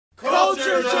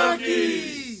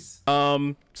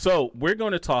Junkies! So we're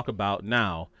going to talk about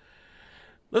now.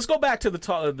 Let's go back to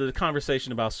the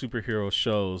conversation about superhero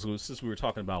shows. Since we were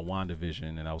talking about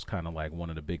WandaVision, and that was kind of like one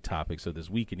of the big topics of this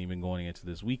weekend, even going into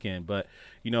this weekend. But,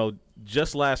 you know,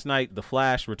 just last night, The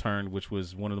Flash returned, which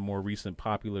was one of the more recent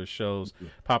popular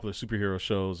superhero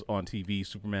shows on TV.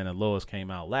 Superman and Lois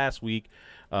came out last week.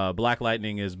 Black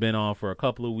Lightning has been on for a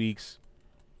couple of weeks.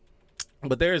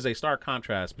 But there is a stark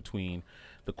contrast between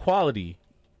the quality,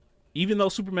 even though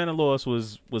Superman and Lois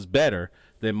was better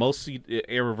than most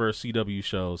Arrowverse CW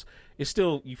shows, it's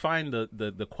still, you find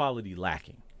the quality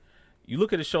lacking. You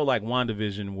look at a show like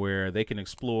WandaVision, where they can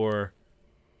explore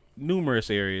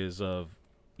numerous areas of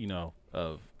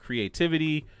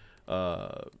creativity.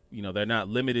 They're not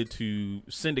limited to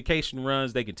syndication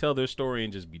runs. They can tell their story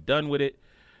and just be done with it.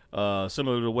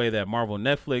 Similar to the way that Marvel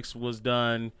Netflix was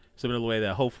done, similar to the way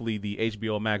that hopefully the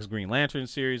HBO Max Green Lantern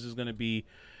series is going to be.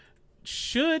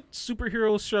 Should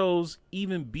superhero shows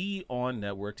even be on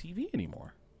network TV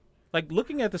anymore? Like,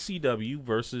 looking at the CW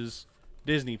versus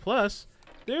Disney Plus,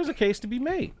 there's a case to be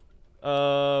made.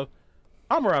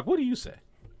 Amarak, what do you say?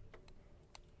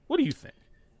 What do you think?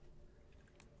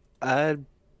 I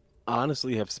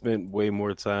honestly have spent way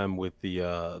more time with the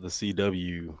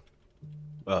CW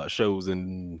shows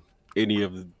than any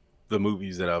of the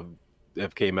movies that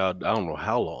have came out. I don't know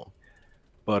how long,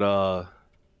 but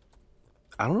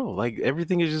I don't know. Like,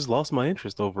 everything has just lost my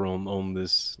interest over on the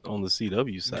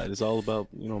CW side. It's all about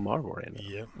Marvel right now.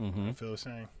 Yep, I feel the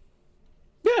same.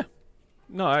 Yeah,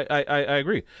 no, I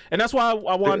agree, and that's why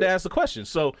I wanted to ask the question.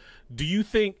 So, do you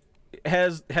think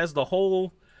has the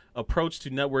whole approach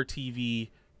to network TV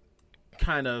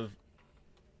kind of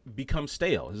become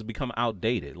stale? Has it become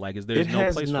outdated? Like, there's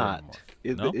no place for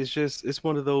it anymore? It's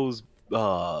one of those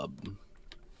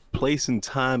place and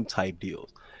time type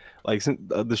deals. Like, since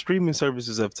the streaming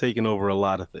services have taken over a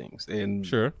lot of things, and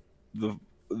sure,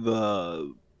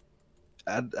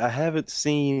 I haven't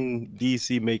seen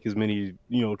DC make as many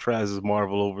tries as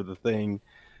Marvel over the thing,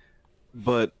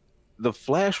 but the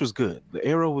Flash was good, the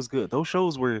Arrow was good. Those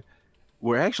shows were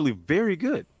actually very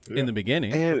good in the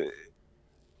beginning, and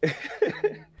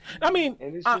I mean,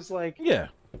 and it's just like, yeah.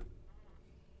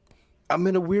 I'm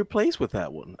in a weird place with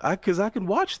that one. Because I can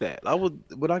watch that.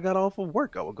 When I got off of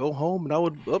work, I would go home and I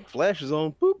would Flash is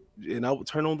on, boop, and I would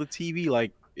turn on the TV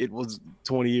like it was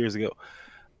 20 years ago,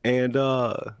 and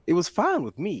it was fine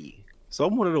with me. So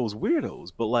I'm one of those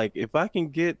weirdos. But like, if I can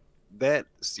get that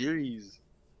series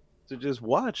to just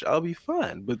watch, I'll be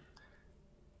fine. But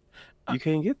you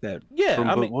can't get that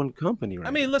from one company, right?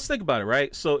 I mean, let's think about it,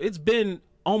 right? So it's been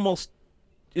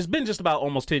just about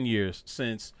almost 10 years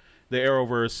since the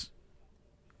Arrowverse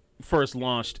first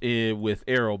launched with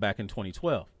Arrow back in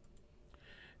 2012.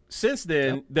 Since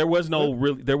then, there was no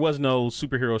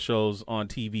superhero shows on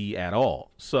TV at all.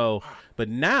 So, but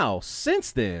now,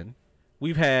 since then,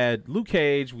 we've had Luke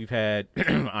Cage, we've had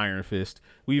Iron Fist,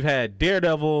 we've had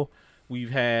Daredevil, we've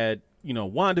had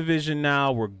WandaVision.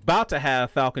 Now we're about to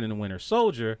have Falcon and the Winter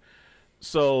Soldier.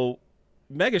 So,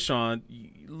 Megashawn,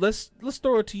 let's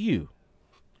throw it to you.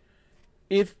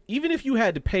 Even if you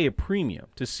had to pay a premium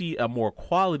to see a more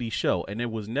quality show and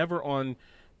it was never on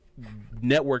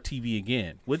network TV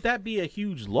again, would that be a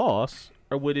huge loss,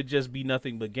 or would it just be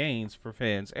nothing but gains for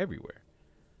fans everywhere?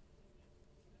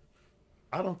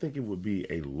 I don't think it would be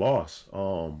a loss,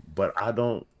 but I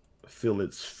don't feel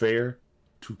it's fair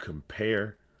to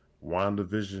compare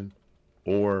WandaVision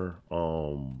or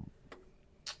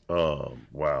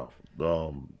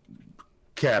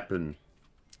Cap and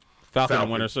Falcon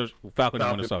and Winter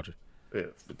Soldier. Yeah,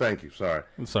 thank you. Sorry.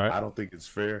 I'm sorry. I don't think it's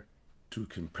fair to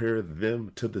compare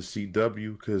them to the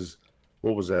CW, because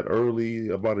what was that?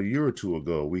 About a year or two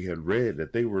ago, we had read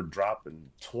that they were dropping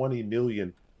 $20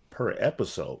 million per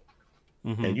episode.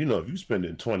 Mm-hmm. And if you're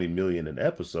spending $20 million an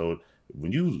episode,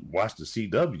 when you watch the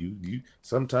CW,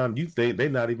 sometimes you think they're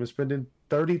not even spending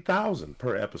 $30,000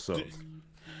 per episode.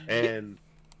 And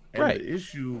right. The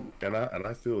issue, and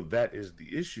I feel that is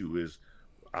the issue, is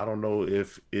I don't know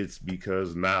if it's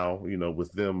because now,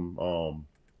 with them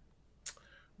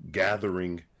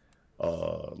gathering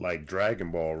like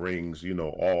Dragon Ball rings,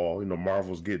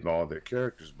 Marvel's getting all their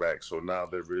characters back. So now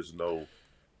there is no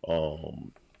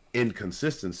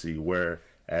inconsistency,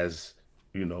 whereas,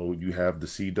 you have the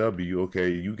CW, okay,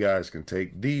 you guys can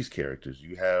take these characters.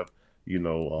 You have,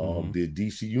 the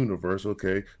DC universe,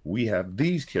 okay, we have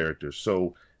these characters.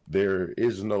 So there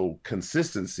is no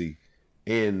consistency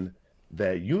in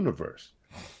that universe.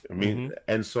 I mean,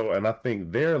 and I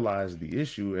think there lies the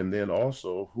issue. And then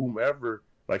also, whomever,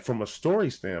 like, from a story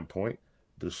standpoint,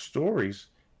 the stories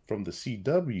from the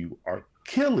CW are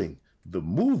killing the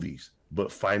movies,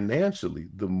 but financially,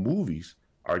 the movies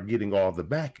are getting all the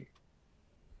backing.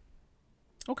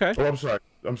 Okay. Oh,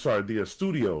 I'm sorry. The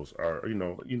studios are,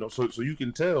 so you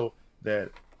can tell that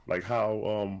like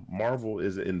how Marvel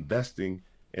is investing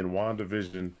in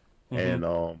WandaVision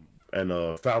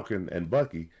and Falcon and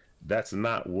Bucky. That's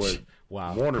not what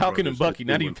Warner Falcon and Bucky.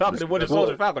 Not even Falcon and Winter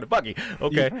Soldier. Falcon and Bucky.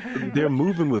 Okay. They're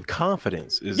moving with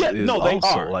confidence. They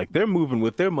are. Like they're moving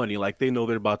with their money, like they know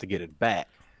they're about to get it back.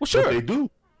 Well, sure, but they do.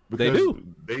 They do.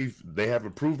 They have a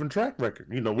proven track record.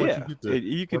 Once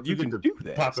you can do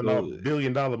that. Popping off $1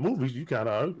 billion movies, you kind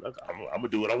of I'm gonna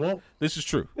do what I want. This is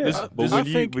true. Yeah. But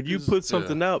when you put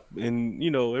something out and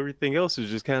everything else has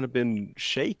just kind of been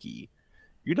shaky,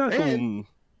 you're not going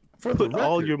to put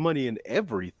all your money in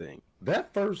everything.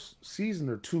 That first season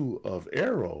or 2 of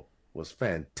Arrow was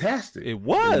fantastic. It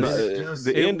was.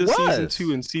 The end of season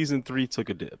 2 and season 3 took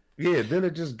a dip. Yeah, then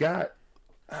it just got.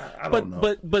 I don't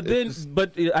know.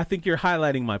 But I think you're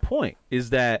highlighting my point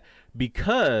is that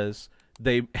because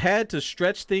they had to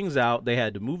stretch things out, they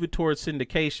had to move it towards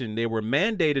syndication. They were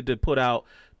mandated to put out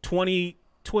 20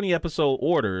 episode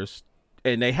orders,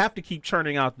 and they have to keep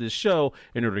churning out this show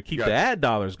in order to keep the ad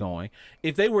dollars going.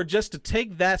 If they were just to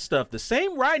take that stuff, the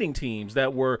same writing teams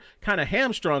that were kind of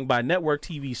hamstrung by network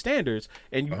TV standards,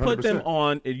 and you 100%.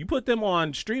 put them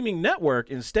on streaming network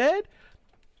instead,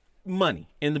 money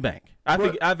in the bank. I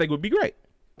think it would be great.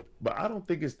 But I don't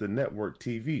think it's the network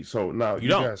TV. So now you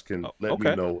guys can let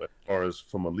me know as far as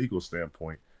from a legal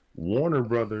standpoint. Warner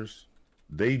Brothers,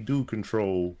 they do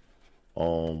control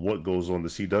what goes on the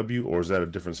CW, or is that a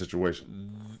different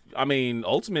situation? I mean,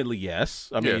 ultimately,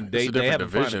 yes. I mean, they have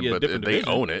division, but they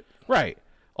own it, right?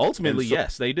 Ultimately,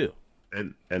 yes, they do.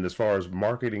 And as far as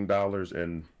marketing dollars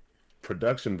and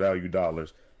production value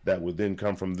dollars, that would then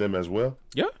come from them as well.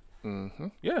 Yeah. Mm-hmm.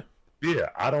 Yeah. Yeah,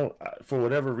 I don't. For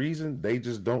whatever reason, they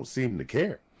just don't seem to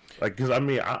care. Like, because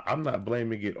I'm not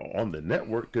blaming it on the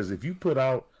network. Because if you put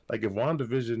out, like, if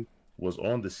WandaVision was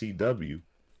on the CW,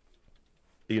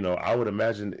 I would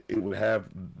imagine it would have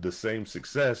the same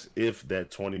success if that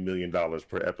 $20 million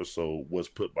per episode was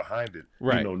put behind it.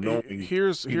 Right. Knowing,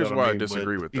 here's why I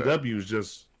disagree with that. CW is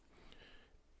just.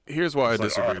 Here's why I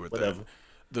disagree with whatever. that.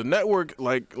 The network,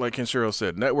 like Kenshiro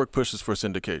said, network pushes for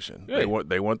syndication. Yeah.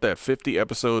 They want that 50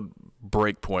 episode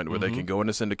break point where they can go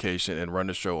into syndication and run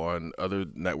the show on other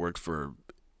networks for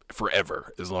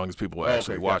forever, as long as people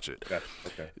actually watch it.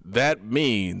 Okay. That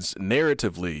means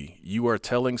narratively, you are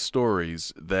telling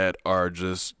stories that are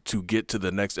just to get to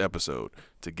the next episode,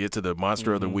 to get to the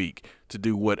monster of the week, to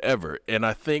do whatever. And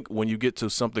I think when you get to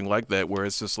something like that, where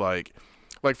it's just like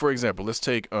for example, let's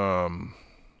take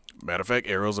matter of fact,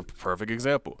 Arrow's a perfect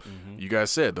example. You guys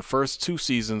said the first 2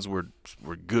 seasons were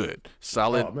good,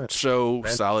 solid show,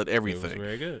 solid everything. It was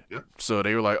very good. Yep. So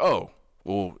they were like, oh,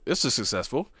 well, this is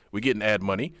successful. We getting ad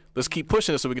money. Let's keep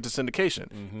pushing it so we get to syndication.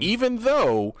 Even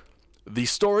though the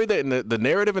story that the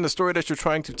narrative and the story that you're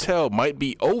trying to tell might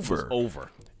be over.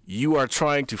 You are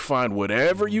trying to find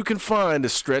whatever you can find to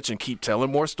stretch and keep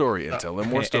telling more story and telling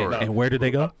more story. And where did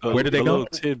they go? Where did they go?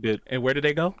 Tidbit. And where did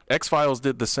they go? X-Files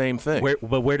did the same thing.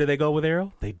 But where did they go with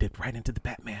Arrow? They did right into the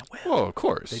Batman well. Oh, of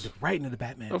course. They did right into the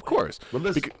Batman. Of course. But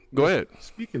Go ahead.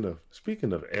 Speaking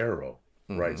of Arrow,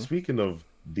 right? Speaking of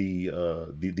the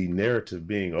narrative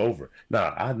being over.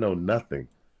 Now, I know nothing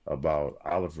about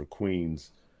Oliver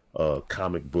Queen's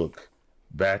comic book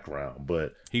background,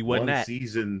 but he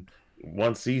wasn't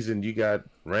one season you got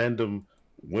random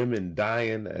women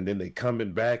dying, and then they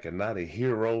coming back, and now they're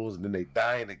heroes, and then they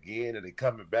dying again, and they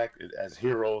coming back as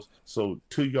heroes. So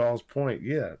to y'all's point,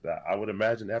 yeah, I would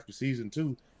imagine after season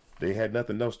 2, they had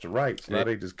nothing else to write. So now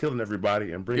they just killing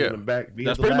everybody and bringing them back.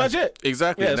 That's pretty much it.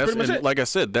 Exactly. Yeah, that's pretty much it. Like I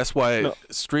said, that's why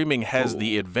streaming has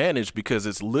the advantage, because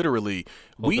it's literally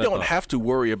we don't have to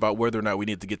worry about whether or not we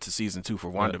need to get to season 2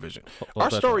 for WandaVision.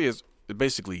 Our story is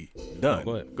basically done.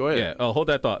 Go ahead. Yeah. Oh, hold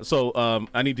that thought. So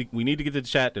we need to get to the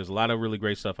chat. There's a lot of really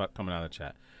great stuff coming out of the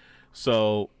chat.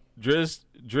 So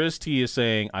Driz T is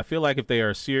saying, I feel like if they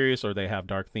are serious or they have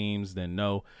dark themes, then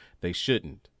no, they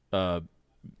shouldn't.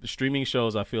 Streaming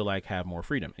shows, I feel like, have more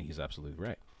freedom, and he's absolutely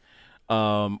right.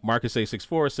 Marcus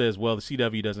A64 says, well, the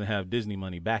CW doesn't have Disney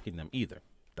money backing them either.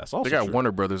 That's also they got true.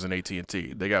 Warner Brothers and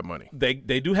AT&T. They got money. They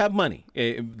do have money.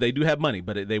 They do have money,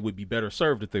 but they would be better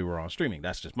served if they were on streaming.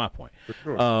 That's just my point. For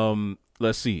sure.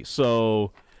 Let's see.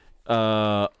 So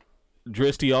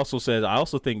Dristy also says, I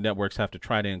also think networks have to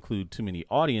try to include too many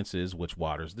audiences, which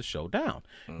waters the show down.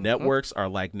 Networks are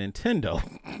like Nintendo,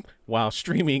 while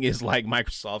streaming is like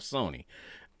Microsoft, Sony.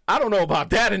 I don't know about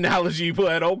that analogy,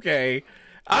 but okay.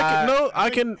 I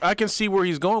can see where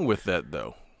he's going with that,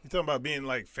 though. You talking about being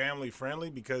like family friendly,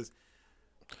 because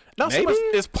Not so Maybe? much.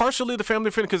 It's partially the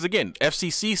family friendly because again,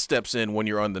 FCC steps in when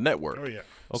you're on the network. Oh yeah.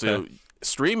 So Okay.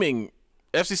 streaming,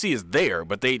 FCC is there,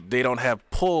 but they don't have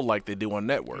pull like they do on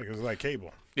network. Because it's like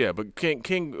cable. Yeah, but King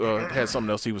had something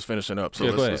else he was finishing up, so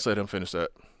Yeah, go let's let him finish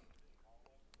that.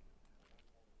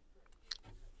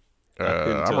 I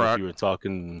couldn't I'm tell rock. if you were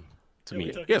talking to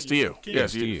me. Yes, to you. King.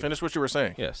 Yes, to you you. finish what you were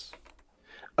saying. Yes.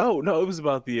 Oh no, it was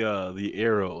about the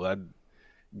Arrow. I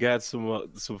got some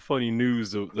funny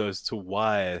news as to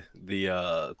why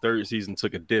the third season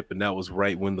took a dip, and that was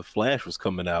right when the Flash was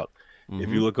coming out. If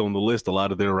you look on the list, a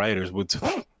lot of their writers went to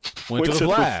the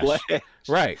Flash.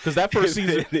 Right, because that first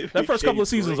season, It that first couple of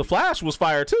became seasons of great. Flash was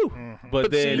fire too. But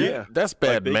then, see, Yeah. that's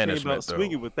bad they management, came out though.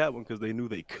 swinging with that one because they knew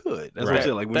they could. That's what Right. I'm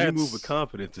saying. Like when you move That's- with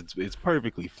confidence, it's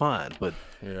perfectly fine. But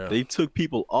Yeah. they took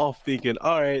people off thinking,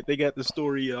 all right, they got the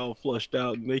story all flushed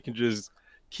out, and they can just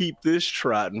keep this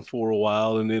trotting for a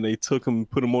while. And then they took them,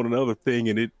 put them on another thing,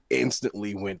 and it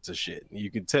instantly went to shit. You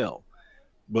can tell.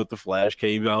 But the Flash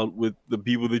came out with the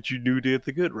people that you knew did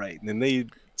the good right, and then they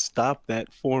stopped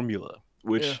that formula,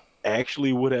 which Yeah.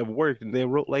 actually would have worked, and they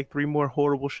wrote like 3 more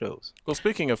horrible shows. Well,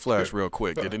 speaking of Flash, real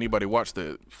quick, did anybody watch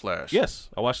the Flash? yes,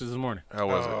 I watched it this morning. How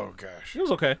was Oh gosh. It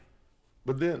was okay.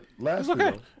 But then It lastly, was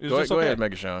okay. It was it? just Go okay. ahead,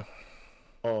 Megashawn.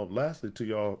 lastly to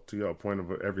y'all point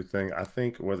of everything, I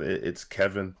think whether it's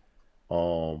Kevin,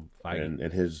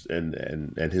 Feige.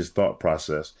 and his thought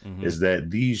process is that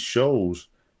these shows,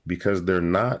 because they're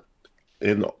not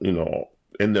in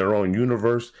in their own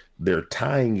universe, they're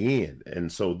tying in,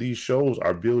 and so these shows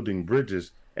are building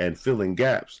bridges and filling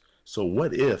gaps. So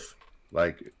what if,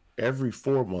 like, every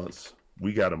 4 months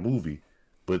we got a movie,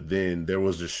 but then there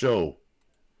was a show?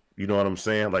 You know what I'm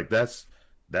saying? Like that's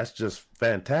just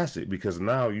fantastic because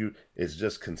now it's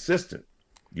just consistent.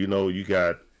 You know, you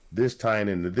got this tying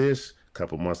into this. A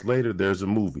couple months later, there's a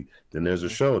movie. Then there's a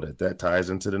show that ties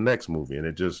into the next movie, and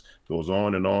it just goes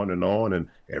on and on and on, and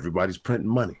everybody's printing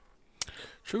money.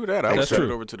 True that. I will That's turn it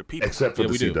true. over to the people. Except for Yeah,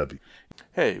 the we do. CW.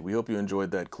 Hey, we hope you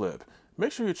enjoyed that clip.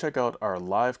 Make sure you check out our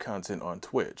live content on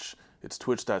Twitch. It's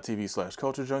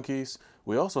twitch.tv/culturejunkies.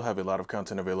 We also have a lot of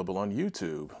content available on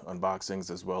YouTube, unboxings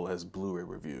as well as Blu-ray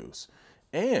reviews.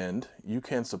 And you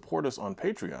can support us on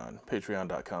Patreon,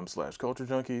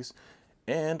 patreon.com/culturejunkies.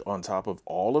 And on top of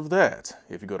all of that,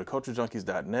 if you go to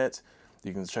culturejunkies.net,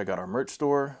 you can check out our merch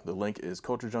store. The link is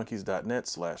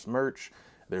culturejunkies.net/merch.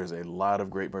 There's a lot of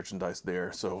great merchandise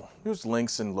there. So there's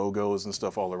links and logos and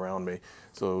stuff all around me.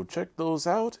 So check those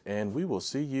out, and we will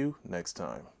see you next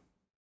time.